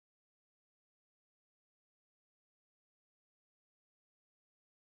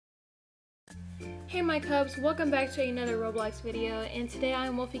Hey my cubs, welcome back to another Roblox video, and today I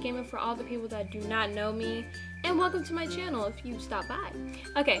am Wolfie Gamer for all the people that do not know me, and welcome to my channel if you stop by.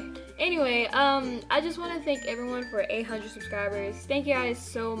 Okay, anyway, I just want to thank everyone for 800 subscribers. Thank you guys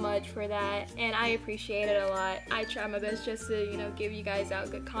so much for that, and I appreciate it a lot. I try my best just to, give you guys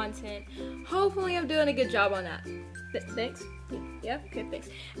out good content. Hopefully I'm doing a good job on that. Thanks. Yeah, okay, thanks.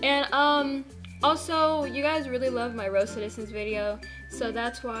 And also, you guys really love my Rocitizens video, so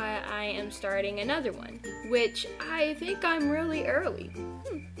that's why I am starting another one, which I think I'm really early.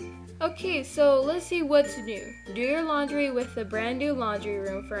 Okay, so let's see what's new. Do your laundry with the brand new laundry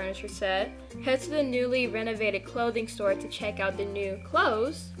room furniture set. Head to the newly renovated clothing store to check out the new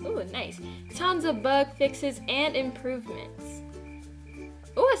clothes. Ooh, nice. Tons of bug fixes and improvements.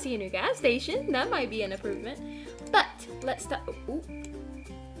 Oh, I see a new gas station. That might be an improvement. But let's start. Ooh.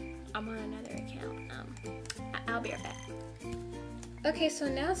 I'm on another account. I'll be right back. Okay, so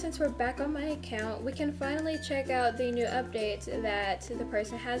now since we're back on my account, we can finally check out the new updates that the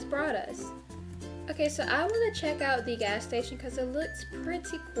person has brought us. Okay, so I want to check out the gas station because it looks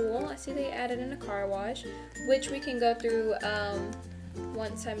pretty cool. I see they added in a car wash, which we can go through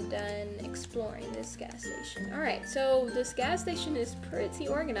once I'm done exploring this gas station. Alright, so this gas station is pretty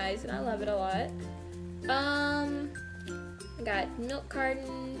organized and I love it a lot. I got milk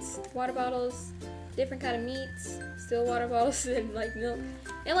cartons, water bottles, different kind of meats, still water bottles and like milk,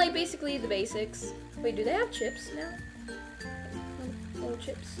 and like basically the basics. Wait, do they have chips now? No, little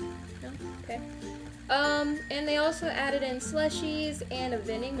chips? No? Okay. And they also added in slushies and a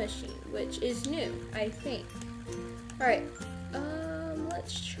vending machine, which is new, I think. Alright,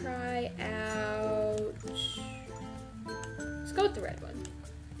 let's try out, let's go with the red one.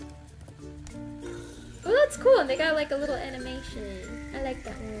 Oh, that's cool, and they got like a little animation. I like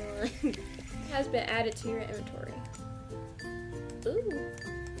that one. Has been added to your inventory.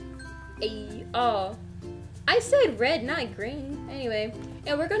 Ooh. Oh. I said red, not green. Anyway,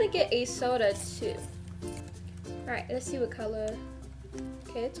 and we're gonna get a soda too. Alright, let's see what color.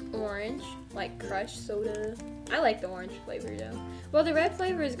 Okay, it's orange, like crushed soda. I like the orange flavor though. Well, the red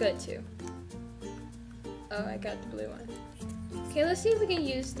flavor is good too. Oh, I got the blue one. Okay, let's see if we can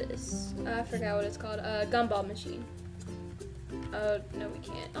use this. I forgot what it's called. Gumball machine. Oh, no, we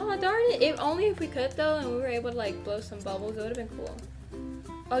can't. Oh, darn it. Only if we could, though, and we were able to, like, blow some bubbles, it would have been cool.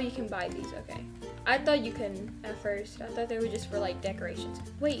 Oh, you can buy these. Okay. I thought you couldn't at first. I thought they were just for, like, decorations.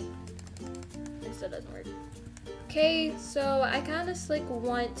 Wait. This still doesn't work. Okay, so I kind of, like,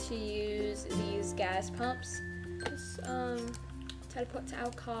 want to use these gas pumps. Just, teleport to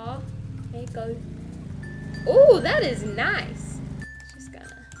our car. There you go. Oh, that is nice. Just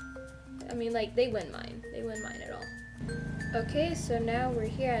gonna, I mean, like, they wouldn't mind. They wouldn't mind at all. Okay, so now we're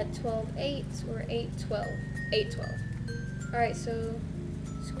here at 12:08 or 8:12. 8:12. Alright, so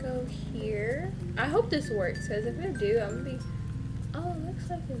let's go here. I hope this works, because if it do, I'm gonna be... Oh, it looks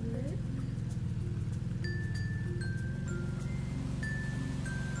like it worked.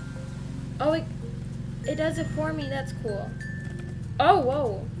 Oh, it does it for me. That's cool. Oh,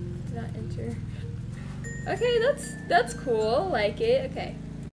 whoa. Not enter. Okay, that's cool. Like it. Okay.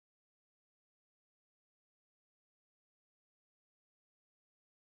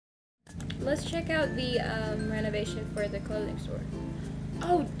 Let's check out the renovation for the clothing store.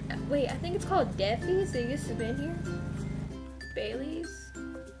 Oh, wait, I think it's called Deffy's. It used to be in here. Bailey's.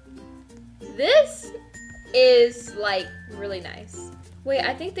 This is like really nice. Wait,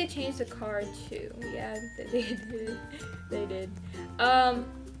 I think they changed the car too. Yeah, they did. They did.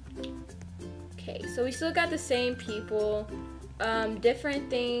 Okay, so we still got the same people. Different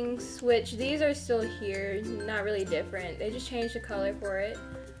things, which these are still here. Not really different. They just changed the color for it.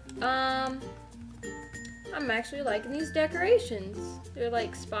 I'm actually liking these decorations. They're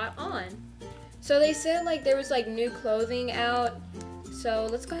like spot on. So they said like there was like new clothing out. So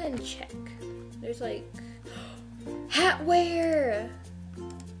let's go ahead and check. There's like hat wear.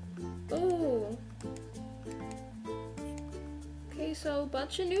 Ooh. Okay, so a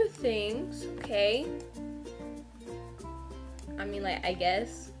bunch of new things. Okay. I mean, like, I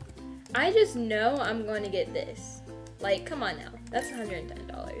guess. I just know I'm going to get this. Like, come on now. That's $110.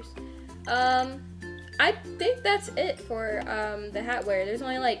 I think that's it for the hat wear. There's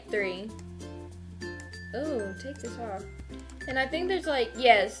only like 3. Oh, take this off. And I think there's like,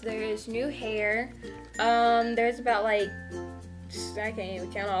 yes, there is new hair. There's about like, I can't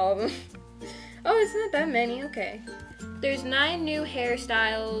even count all of them. Oh, it's not that many. Okay. There's 9 new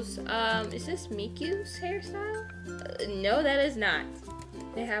hairstyles. Is this Miku's hairstyle? No, that is not.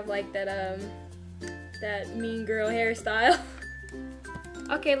 They have like that that mean girl hairstyle.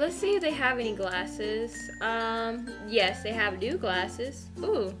 Okay, let's see if they have any glasses. Yes, they have new glasses.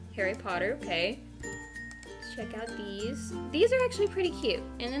 Ooh, Harry Potter, okay. check out these. These are actually pretty cute.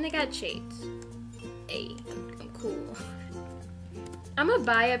 And then they got shades. Hey, I'm cool. I'm gonna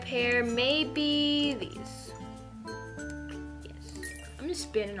buy a pair, maybe these. Yes. I'm just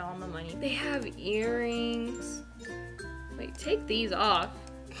spending all my money. They have earrings. Wait, take these off.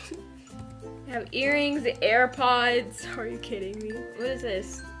 They have earrings, AirPods. Are you kidding me? What is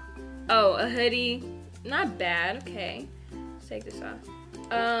this? Oh, a hoodie. Not bad, okay. Let's take this off.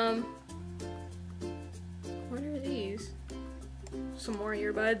 What are these? Some more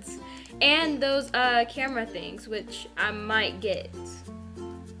earbuds. And those camera things, which I might get.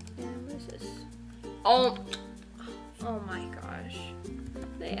 And what is this? Oh my gosh.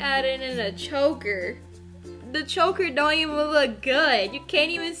 They added in a choker. The choker don't even look good. You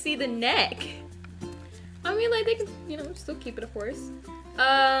can't even see the neck. I mean, like, they can, you know, still keep it, of course.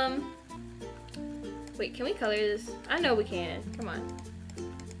 Wait, can we color this? I know we can. Come on.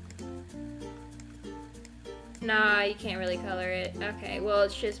 Nah, you can't really color it. Okay, well,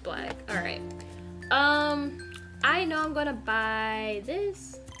 it's just black. Alright. I know I'm gonna buy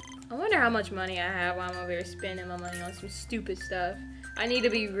this. I wonder how much money I have while I'm over here spending my money on some stupid stuff. I need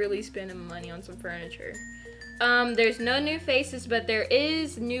to be really spending my money on some furniture. There's no new faces, but there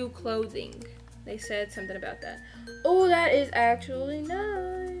is new clothing. They said something about that. Oh, that is actually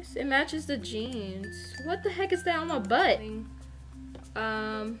nice. It matches the jeans. What the heck is that on my butt?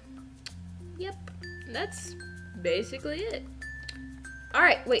 Yep. That's basically it.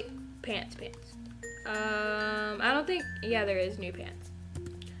 Alright, wait. Pants. I don't think, yeah, there is new pants.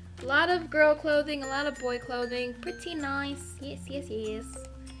 A lot of girl clothing, a lot of boy clothing. Pretty nice. Yes.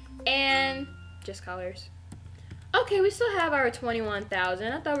 And just colors. Okay, we still have our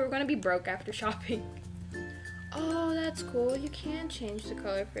 21,000. I thought we were gonna be broke after shopping. Oh, that's cool. You can change the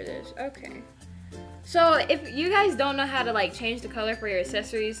color for this. Okay. So if you guys don't know how to like change the color for your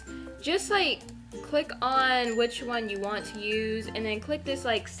accessories, just like click on which one you want to use and then click this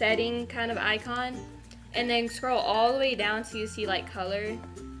like setting kind of icon and then scroll all the way down so you see like color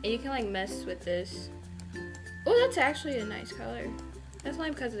and you can like mess with this. Oh, that's actually a nice color. That's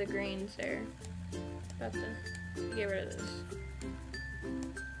only because of the greens there. About to get rid of this.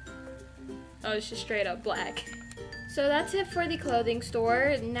 Oh, it's just straight up black. So that's it for the clothing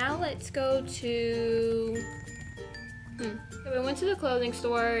store. Now let's go to... We went to the clothing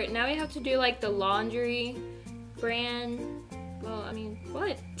store. Now we have to do like the laundry brand. Well, I mean,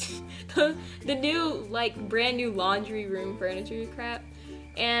 what? the new, like, brand new laundry room furniture crap.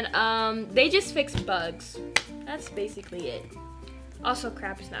 And they just fixed bugs. That's basically it. Also,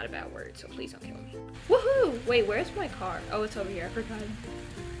 crap is not a bad word, so please don't kill me. Woohoo! Wait, where's my car? Oh, it's over here. I forgot.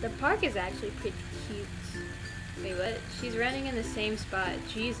 The park is actually pretty cute. Wait, what? She's running in the same spot.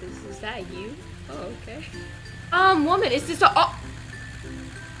 Jesus, is that you? Oh, okay. Woman, is this a- oh!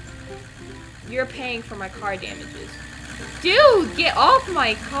 You're paying for my car damages. Dude, get off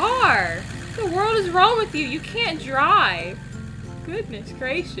my car! What the world is wrong with you? You can't drive. Goodness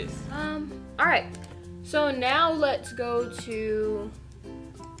gracious. Alright. So now let's go to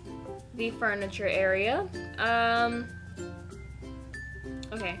the furniture area.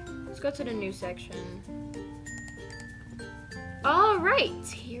 Okay, let's go to the new section. Alright,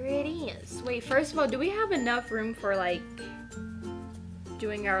 here it is. Wait, first of all, do we have enough room for like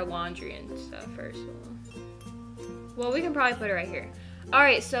doing our laundry and stuff first of all? Well, we can probably put it right here.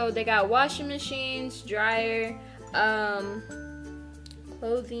 Alright, so they got washing machines, dryer,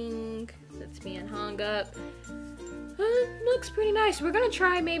 clothing that's being hung up. Looks pretty nice. We're gonna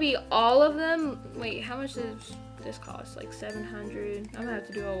try maybe all of them. Wait, how much does this cost? Like 700. I'm gonna have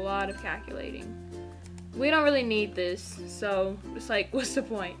to do a lot of calculating. We don't really need this, so it's like, what's the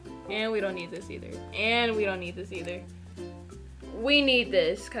point? And we don't need this either. And we don't need this either. We need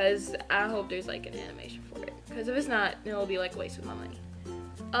this, because I hope there's like an animation for it. Because if it's not, it'll be like a waste of my money.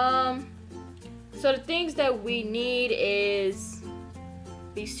 So the things that we need is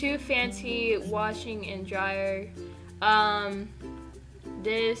these two fancy washing and dryer.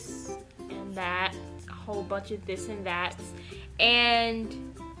 This and that. A whole bunch of this and that.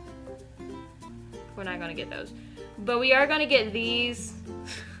 And we're not gonna get those. But we are gonna get these.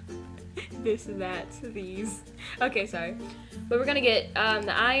 This and that. These. Okay, sorry. But we're gonna get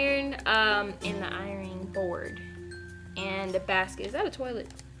the iron and the ironing board. And the basket. Is that a toilet?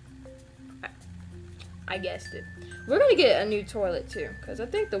 I guessed it. We're gonna get a new toilet too, because I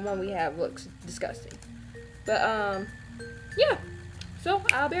think the one we have looks disgusting. But yeah. So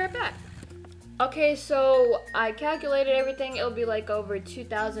I'll be right back. Okay, so I calculated everything. It'll be like over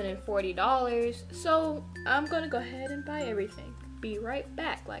 $2,040. So I'm gonna go ahead and buy everything. Be right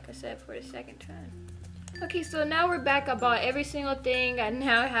back, like I said, for the second time. Okay, so now we're back. I bought every single thing. I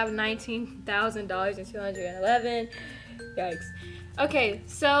now have $19,211. Yikes. Okay,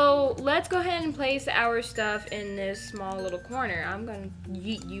 so let's go ahead and place our stuff in this small little corner. I'm gonna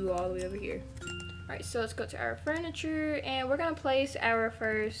yeet you all the way over here. Alright, so let's go to our furniture, and we're gonna place our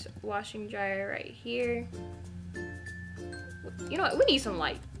first washing dryer right here. You know what, we need some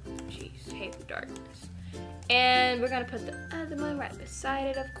light. Jeez, hate the darkness. And we're gonna put the other one right beside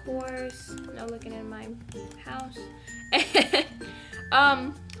it, of course. No looking in my house.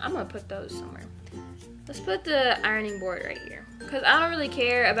 I'm gonna put those somewhere. Let's put the ironing board right here. Cause I don't really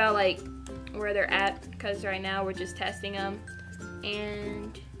care about like where they're at, because right now we're just testing them.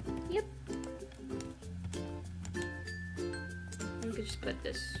 And yep. We could just put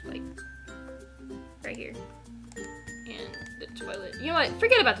this like right here. And the toilet. You know what?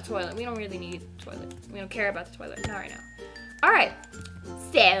 Forget about the toilet. We don't really need a toilet. We don't care about the toilet. Not right now. Alright.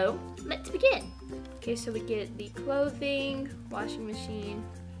 So, let's begin. Okay, so we get the clothing, washing machine.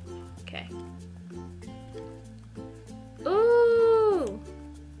 Okay. Ooh!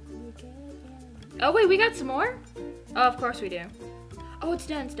 Oh, wait, we got some more? Oh, of course we do. Oh, it's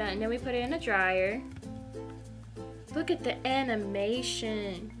done, it's done. And then we put it in a dryer. Look at the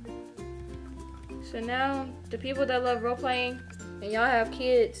animation. So now, the people that love role-playing, and y'all have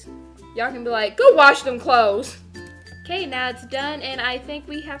kids, y'all can be like, go wash them clothes. Okay, now it's done, and I think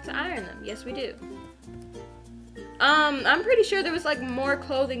we have to iron them. Yes, we do. I'm pretty sure there was like more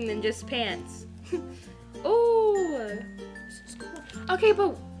clothing than just pants. Ooh, this is cool. Okay,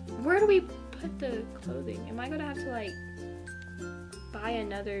 but where do we put the clothing? Am I gonna have to like buy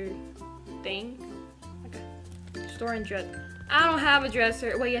another thing? Okay, store and dress. I don't have a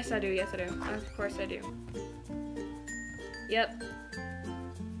dresser. Well, yes I do. Yes I do. Of course I do. Yep.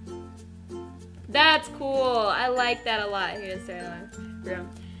 That's cool. I like that a lot. Here, let's say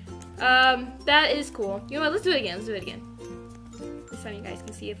that is cool. You know what? Let's do it again. Let's do it again. This time you guys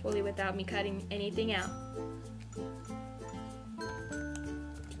can see it fully without me cutting anything out.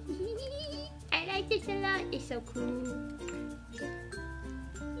 I like this a lot. It's so cool.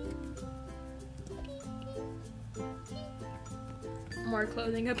 More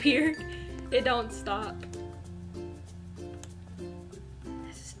clothing up here. It don't stop.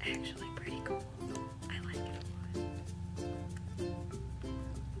 This is actually pretty cool. I like it a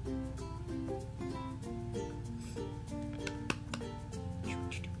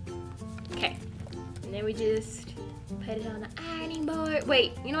lot. Okay. And then we just put it on the ironing board.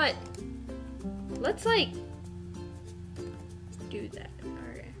 Wait, you know what? Let's like do that.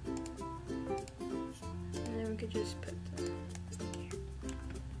 Okay. And then we could just put the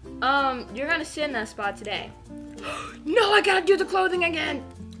you're gonna sit in that spot today. No, I gotta do the clothing again.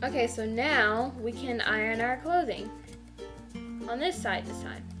 Okay, so now we can iron our clothing on this side this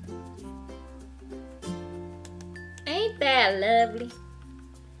time. Ain't that lovely?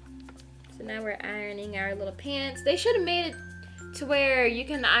 So now we're ironing our little pants. They should have made it to where you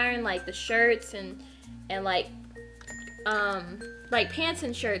can iron like the shirts and like pants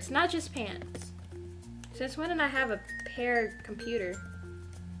and shirts, not just pants. Since when did I have a paired computer?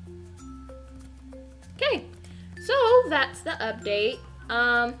 Okay, so that's the update.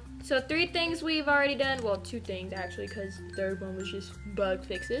 So 3 things we've already done. Well, 2 things actually, because the third one was just bug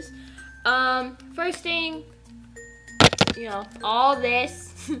fixes. First thing, you know, all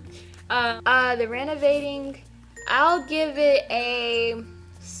this. The renovating, I'll give it a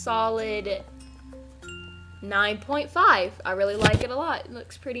solid 9.5. I really like it a lot. It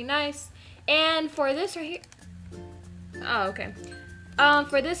looks pretty nice. And for this right here, oh, okay.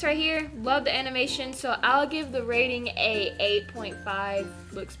 For this right here, love the animation, so I'll give the rating a 8.5.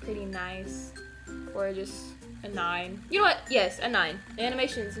 Looks pretty nice. Or just a 9. You know what? Yes, a 9. The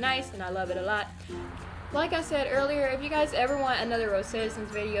animation is nice, and I love it a lot. Like I said earlier, if you guys ever want another Rocitizens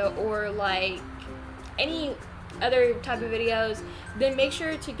video, or like any other type of videos, then make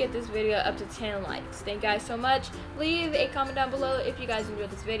sure to get this video up to 10 likes. Thank you guys so much. Leave a comment down below if you guys enjoyed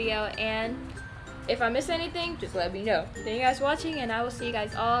this video, and if I missed anything, just let me know. Thank you guys for watching, and I will see you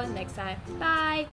guys all next time. Bye!